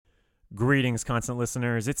Greetings, constant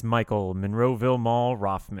listeners. It's Michael, Monroeville Mall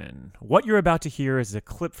Rothman. What you're about to hear is a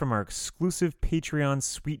clip from our exclusive Patreon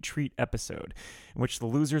Sweet Treat episode, in which the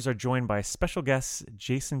losers are joined by special guests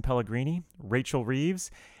Jason Pellegrini, Rachel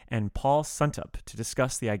Reeves, and Paul Suntup to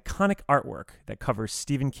discuss the iconic artwork that covers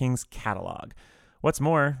Stephen King's catalog. What's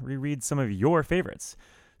more, reread some of your favorites.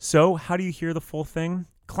 So, how do you hear the full thing?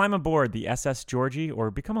 Climb aboard the SS Georgie or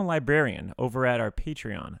become a librarian over at our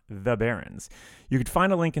Patreon, The Barrens. You can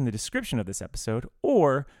find a link in the description of this episode,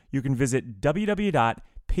 or you can visit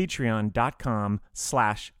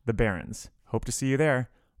www.patreon.com/The Barrens. Hope to see you there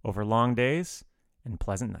over long days and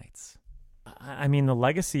pleasant nights. I mean, the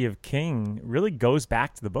legacy of King really goes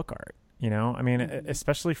back to the book art, you know? I mean,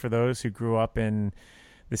 especially for those who grew up in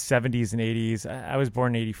the 70s and 80s. I was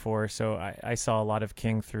born in 84, so I saw a lot of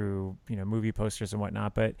King through, movie posters and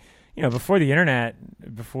whatnot. But, before the internet,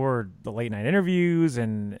 before the late night interviews,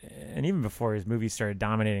 and even before his movies started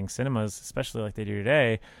dominating cinemas, especially like they do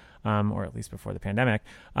today, or at least before the pandemic,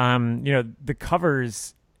 the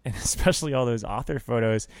covers, and especially all those author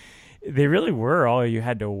photos, they really were all you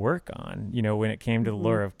had to work on, when it came to the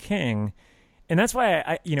lore of King. And that's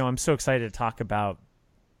why I'm so excited to talk about,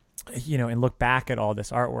 and look back at all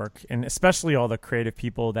this artwork, and especially all the creative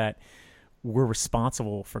people that were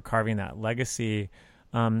responsible for carving that legacy.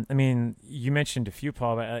 I mean, you mentioned a few,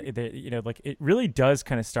 Paul, but it really does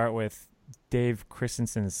kind of start with Dave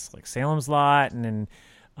Christensen's like Salem's Lot, and then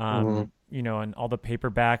and all the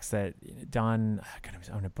paperbacks that Don, I'm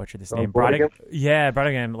going to butcher this name, Brodigan,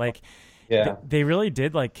 they really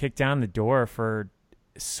did like kick down the door for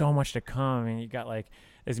so much to come. I mean, you got like,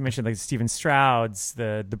 as you mentioned, like Stephen Stroud's,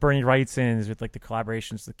 the Bernie Wrightsons with like the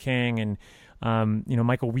collaborations with King, and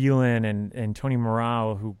Michael Whelan and Tony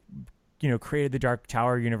Morrell, who created the Dark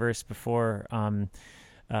Tower universe before the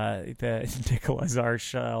Nicolas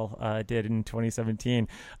Arshel did in 2017,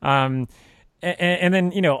 and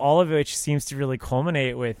then all of which seems to really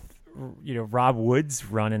culminate with Rob Wood's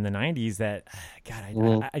run in the 90s that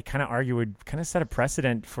I kind of argue would kind of set a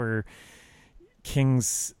precedent for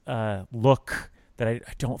King's look that I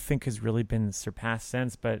don't think has really been surpassed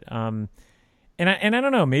since. But and I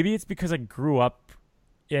don't know, maybe it's because I grew up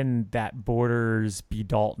in that Borders, B.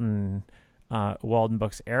 Dalton, Walden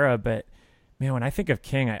Books era, but man, when I think of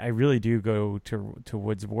King, I really do go to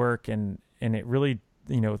Wood's work, and it really,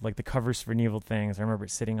 like the covers for Evil Things, I remember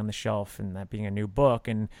it sitting on the shelf and that being a new book,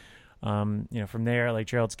 and from there, like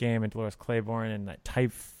Gerald's Game and Dolores Claiborne, and that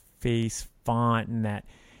typeface font, and that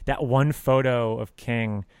one photo of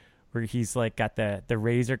King where he's like got the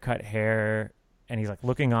razor cut hair and he's like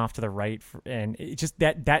looking off to the right, and it just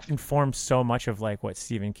that informs so much of like what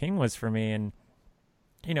Stephen King was for me. And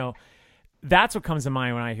that's what comes to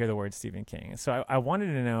mind when I hear the word Stephen King. So I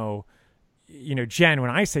wanted to know, Jen, when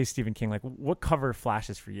I say Stephen King, like what cover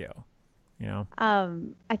flashes for you?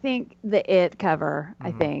 I think the It cover,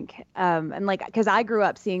 I think, and like, cause I grew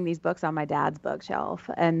up seeing these books on my dad's bookshelf,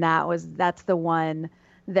 and that's the one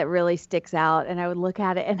that really sticks out. And I would look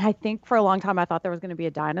at it, and I think for a long time I thought there was going to be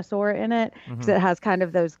a dinosaur in it, because it has kind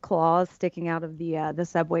of those claws sticking out of the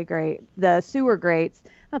subway grate, the sewer grates,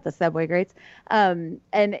 not the subway grates. And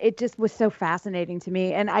it just was so fascinating to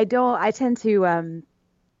me. And I tend to,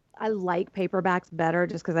 I like paperbacks better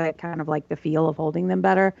just because I kind of like the feel of holding them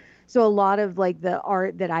better. So a lot of like the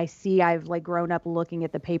art that I see, I've like grown up looking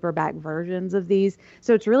at the paperback versions of these.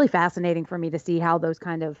 So it's really fascinating for me to see how those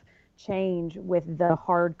kind of change with the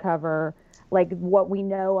hardcover, like what we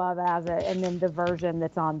know of as and then the version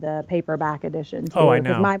that's on the paperback edition too. Oh, I know.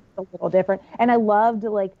 Because mine's a little different. And I loved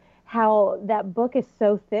like how that book is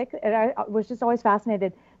so thick, and I was just always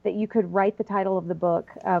fascinated that you could write the title of the book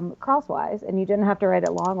crosswise, and you didn't have to write it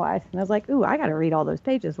longwise. And I was like, ooh, I got to read all those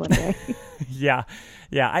pages one day. Yeah.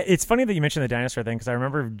 It's funny that you mentioned the dinosaur thing, because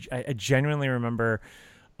I genuinely remember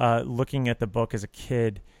looking at the book as a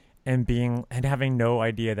kid and having no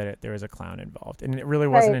idea that there was a clown involved. And it really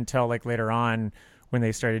wasn't until like later on when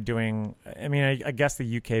they started doing, I mean, I guess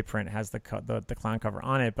the UK print has the clown cover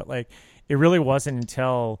on it, but like it really wasn't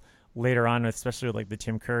until later on, especially with like the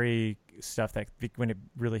Tim Curry stuff, that when it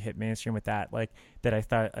really hit mainstream with that, like that I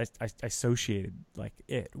thought I associated like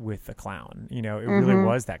it with the clown, it really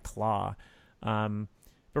was that claw. But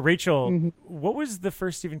Rachel, what was the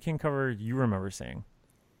first Stephen King cover you remember seeing?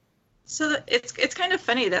 So it's kind of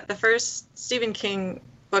funny that the first Stephen King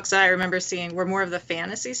books that I remember seeing were more of the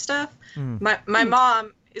fantasy stuff. My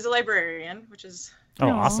mom is a librarian, which is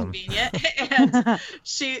awesome, convenient, and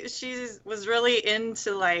she was really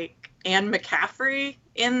into like Anne McCaffrey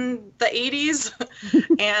in the 80s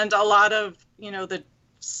and a lot of the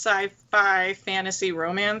sci-fi fantasy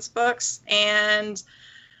romance books, and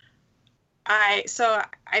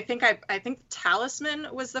I think Talisman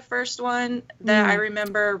was the first one that I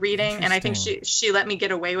remember reading, and I think she let me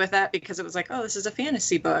get away with that because it was like, oh, this is a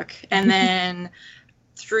fantasy book. And then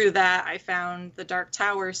through that I found the Dark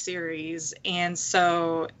Tower series, and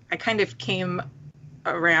so I kind of came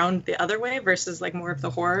around the other way versus like more of the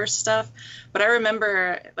horror stuff. But I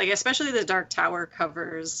remember, like, especially the Dark Tower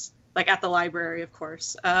covers, like at the library, of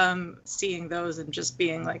course, seeing those and just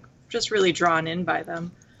being like just really drawn in by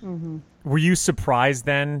them. Mm-hmm. Were you surprised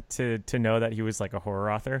then to know that he was like a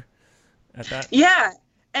horror author at that? Yeah.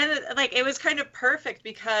 And like it was kind of perfect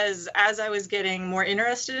because as I was getting more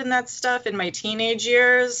interested in that stuff in my teenage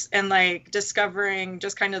years and like discovering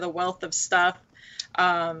just kind of the wealth of stuff,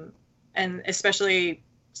 and especially,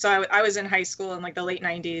 so I was in high school in like the late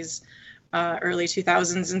 90s, early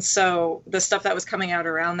 2000s. And so the stuff that was coming out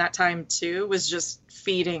around that time too was just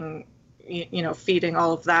feeding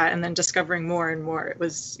all of that, and then discovering more and more. It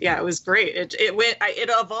was great. It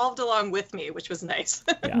evolved along with me, which was nice.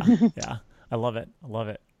 Yeah. I love it.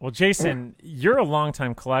 Well, Jason, you're a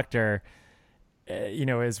longtime collector,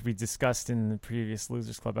 as we discussed in the previous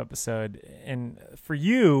Losers Club episode. And for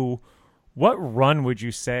you, what run would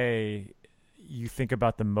you say you think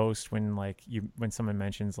about the most when someone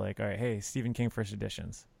mentions like, all right, hey, Stephen King first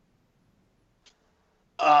editions?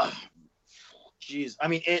 Geez.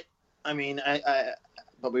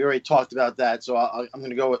 But we already talked about that, so I'm going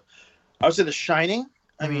to go with, I would say The Shining.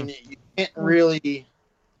 I mean, you can't really,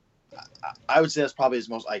 I would say that's probably his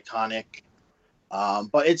most iconic.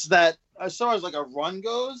 But it's that, as far as like a run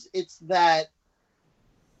goes, it's that,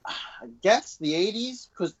 I guess the 80s,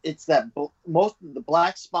 because it's that most of the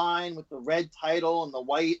black spine with the red title and the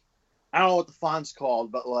white, I don't know what the font's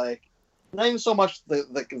called, but like, not even so much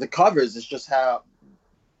the covers, it's just how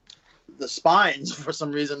the spines, for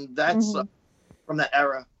some reason, that's from that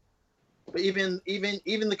era. But even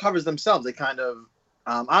the covers themselves, they kind of,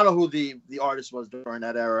 I don't know who the artist was during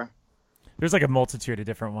that era. There's like a multitude of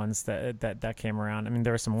different ones that came around. I mean,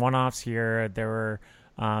 there were some one-offs here. There were,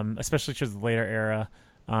 especially towards the later era.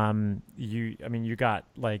 You got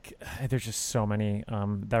like, there's just so many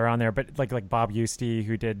that are on there. But like Bob Eustace,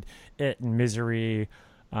 who did It and Misery.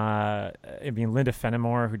 Linda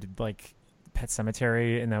Fenimore, who did like Pet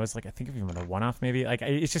Sematary, and that was like, I think even a one-off maybe. Like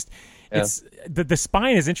it's just, it's the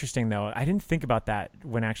spine is interesting though. I didn't think about that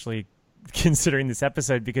when actually considering this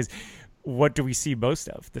episode, because what do we see most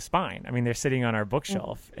of? The spine. I mean, they're sitting on our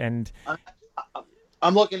bookshelf, and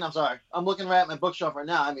I'm looking right at my bookshelf right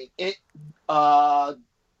now. I mean, It,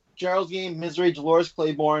 Gerald's Game, Misery, Dolores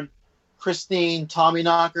Claiborne, Christine,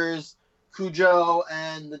 Tommyknockers, Cujo,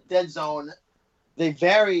 and The Dead Zone. They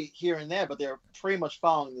vary here and there, but they're pretty much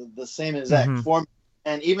following the same exact form.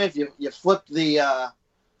 And even if you flip the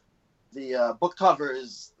book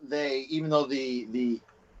covers, even though the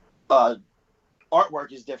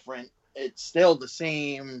artwork is different, it's still the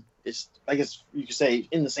same. It's, I guess you could say,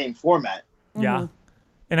 in the same format. Yeah,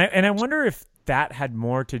 and I wonder if that had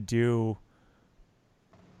more to do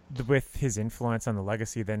with his influence on the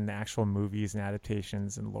legacy than the actual movies and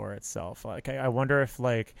adaptations and lore itself. Like, I wonder if,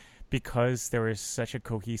 like, because there was such a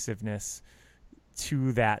cohesiveness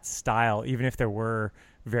to that style, even if there were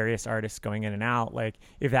various artists going in and out, like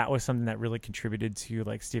if that was something that really contributed to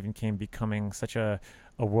like Stephen King becoming such a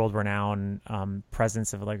world-renowned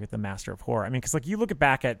presence of like the master of horror. I mean, because like you look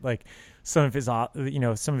back at like some of his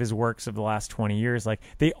works of the last 20 years, like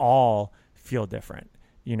they all feel different.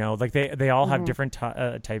 Like they all have different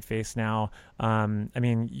typeface now. I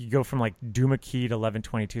mean, you go from like Duma Key to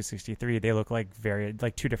 11/22/63. They look like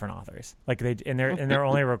two different authors. Like they're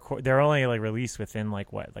only like released within like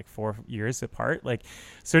 4 years apart. Like,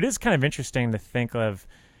 so it is kind of interesting to think of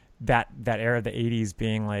that era of the 80s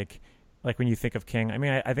being like when you think of King. I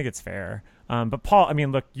mean, I think it's fair. But Paul, I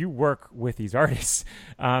mean, look, you work with these artists.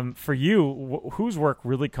 For you, whose work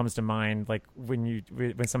really comes to mind? Like when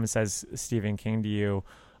someone says Stephen King to you,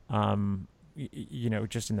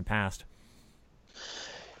 just in the past.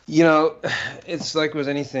 It's like with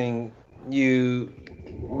anything.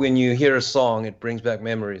 When you hear a song, it brings back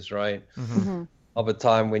memories, right? Mm-hmm. Of a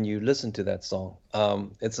time when you listen to that song.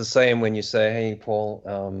 It's the same when you say, "Hey, Paul,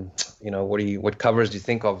 what covers do you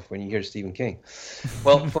think of when you hear Stephen King?"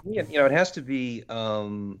 Well, for me, it has to be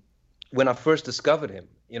when I first discovered him.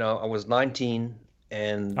 I was 19,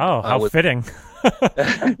 and how fitting.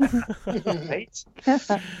 Right?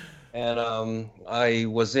 And I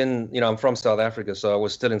was I'm from South Africa, so I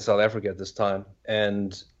was still in South Africa at this time,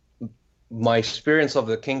 and my experience of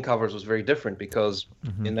the King covers was very different because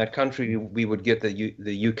in that country we would get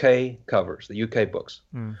the UK covers, the UK books.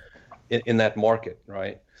 in that market,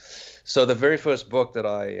 right? So the very first book that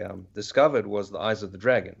I discovered was The Eyes of the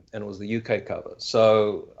Dragon, and it was the UK cover.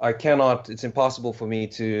 So it's impossible for me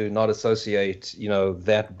to not associate,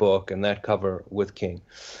 that book and that cover with King.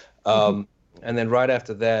 And then right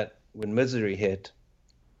after that, when Misery hit,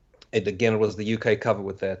 it was the UK cover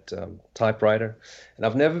with that typewriter. And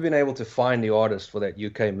I've never been able to find the artist for that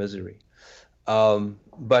UK Misery.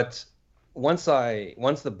 But once I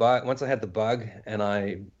had the bug and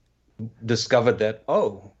I discovered that,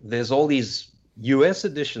 there's all these US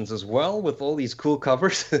editions as well with all these cool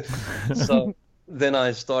covers. So then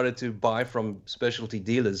I started to buy from specialty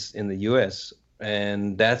dealers in the US,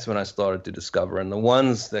 and that's when I started to discover. And the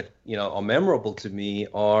ones that are memorable to me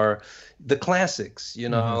are the classics,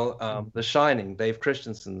 The Shining, Dave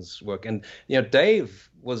Christensen's work. And Dave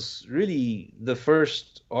was really the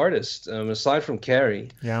first artist, aside from Carrie.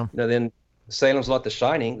 Yeah. Then Salem's Lot, The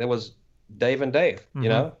Shining, there was Dave and Dave,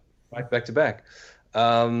 right back to back.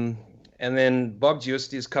 And then Bob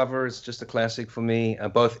Giusti's cover is just a classic for me,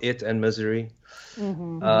 both It and Misery.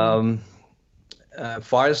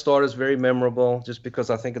 Firestarter is very memorable just because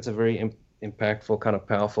I think it's a very impactful, kind of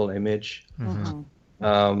powerful image.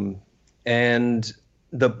 And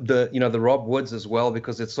the Rob Woods as well,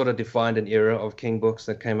 because it sort of defined an era of King books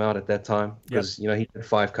that came out at that time, because he did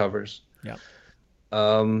 5 covers. Yeah.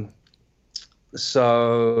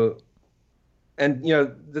 So, and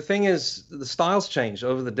the thing is, the styles change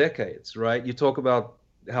over the decades, right? You talk about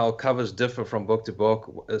how covers differ from book to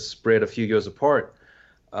book, spread a few years apart.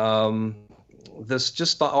 The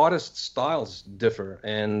artist styles differ,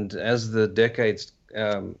 and as the decades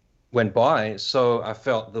went by, so I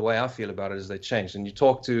felt the way I feel about it is they changed. And you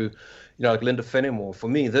talk to, like Linda Fenimore. For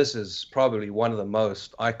me, this is probably one of the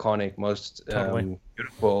most iconic, most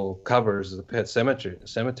beautiful covers of the Pet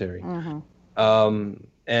Cemetery.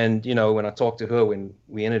 And when I talked to her, when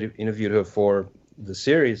we interviewed her for the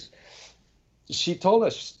series, she told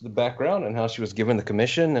us the background and how she was given the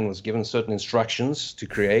commission and was given certain instructions to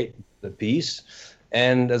create the piece.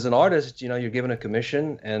 And as an artist, you're given a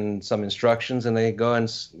commission and some instructions, and they go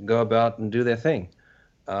about and do their thing.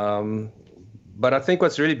 But I think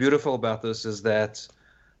what's really beautiful about this is that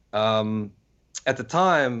at the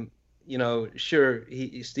time, sure,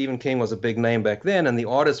 Stephen King was a big name back then, and the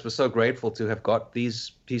artists were so grateful to have got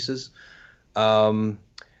these pieces.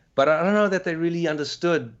 But I don't know that they really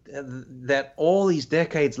understood that all these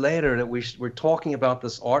decades later that we're talking about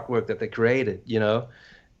this artwork that they created,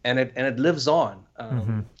 and it lives on.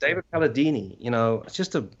 David Palladini,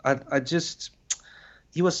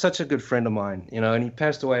 he was such a good friend of mine, and he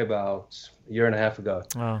passed away about a year and a half ago.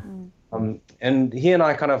 Wow. And he and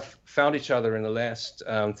I kind of found each other in the last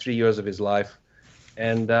 3 years of his life.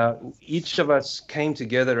 And each of us came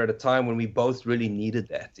together at a time when we both really needed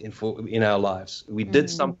that in our lives. We did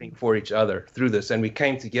something for each other through this, and we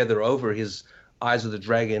came together over his Eyes of the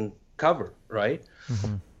Dragon cover, right?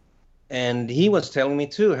 And he was telling me,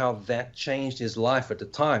 too, how that changed his life at the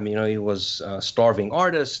time. He was a starving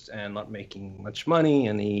artist and not making much money,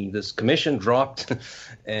 and this commission dropped,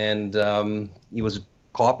 and he was a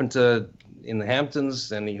carpenter in the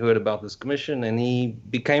Hamptons, and he heard about this commission, and he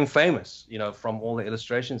became famous, from all the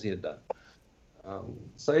illustrations he had done.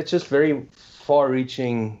 So it's just very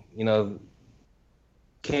far-reaching,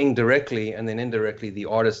 King directly, and then indirectly the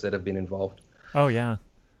artists that have been involved. Oh yeah.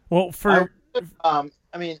 Well, but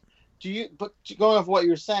going off what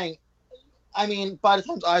you're saying, by the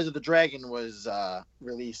time Eyes of the Dragon was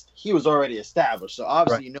released, he was already established. So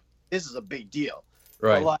obviously, this is a big deal.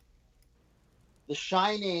 Right. But, The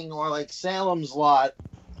Shining or Salem's Lot,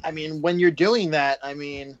 when you're doing that,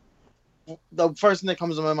 the first thing that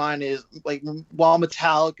comes to my mind is while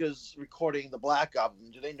Metallica's recording the Black Album,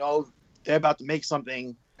 do they know they're about to make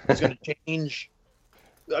something that's going to change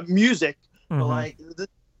music? But do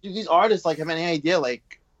these artists have any idea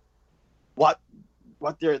what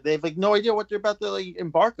they've no idea what they're about to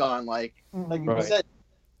embark on? You said,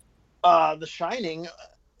 The Shining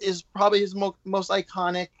is probably his most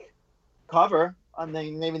iconic cover.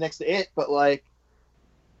 Maybe next to It, but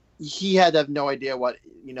he had to have no idea what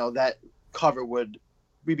that cover would.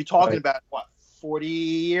 We'd be talking about 40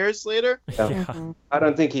 years later. Yeah. I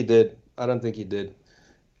don't think he did. And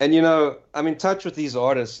I'm in touch with these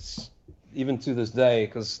artists even to this day,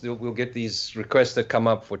 because we'll get these requests that come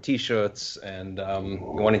up for T-shirts and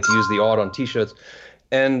wanting to use the art on T-shirts,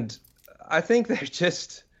 and I think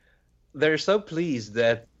they're so pleased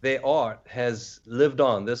that their art has lived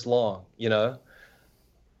on this long,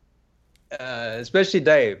 especially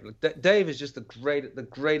Dave. Dave is just the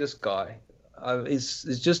greatest guy.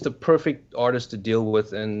 He's just a perfect artist to deal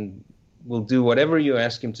with, and will do whatever you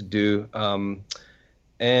ask him to do.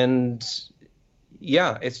 And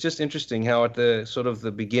yeah, it's just interesting how at the sort of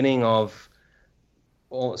the beginning of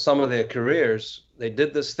some of their careers, they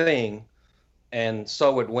did this thing, and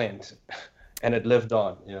so it went, and it lived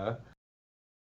on.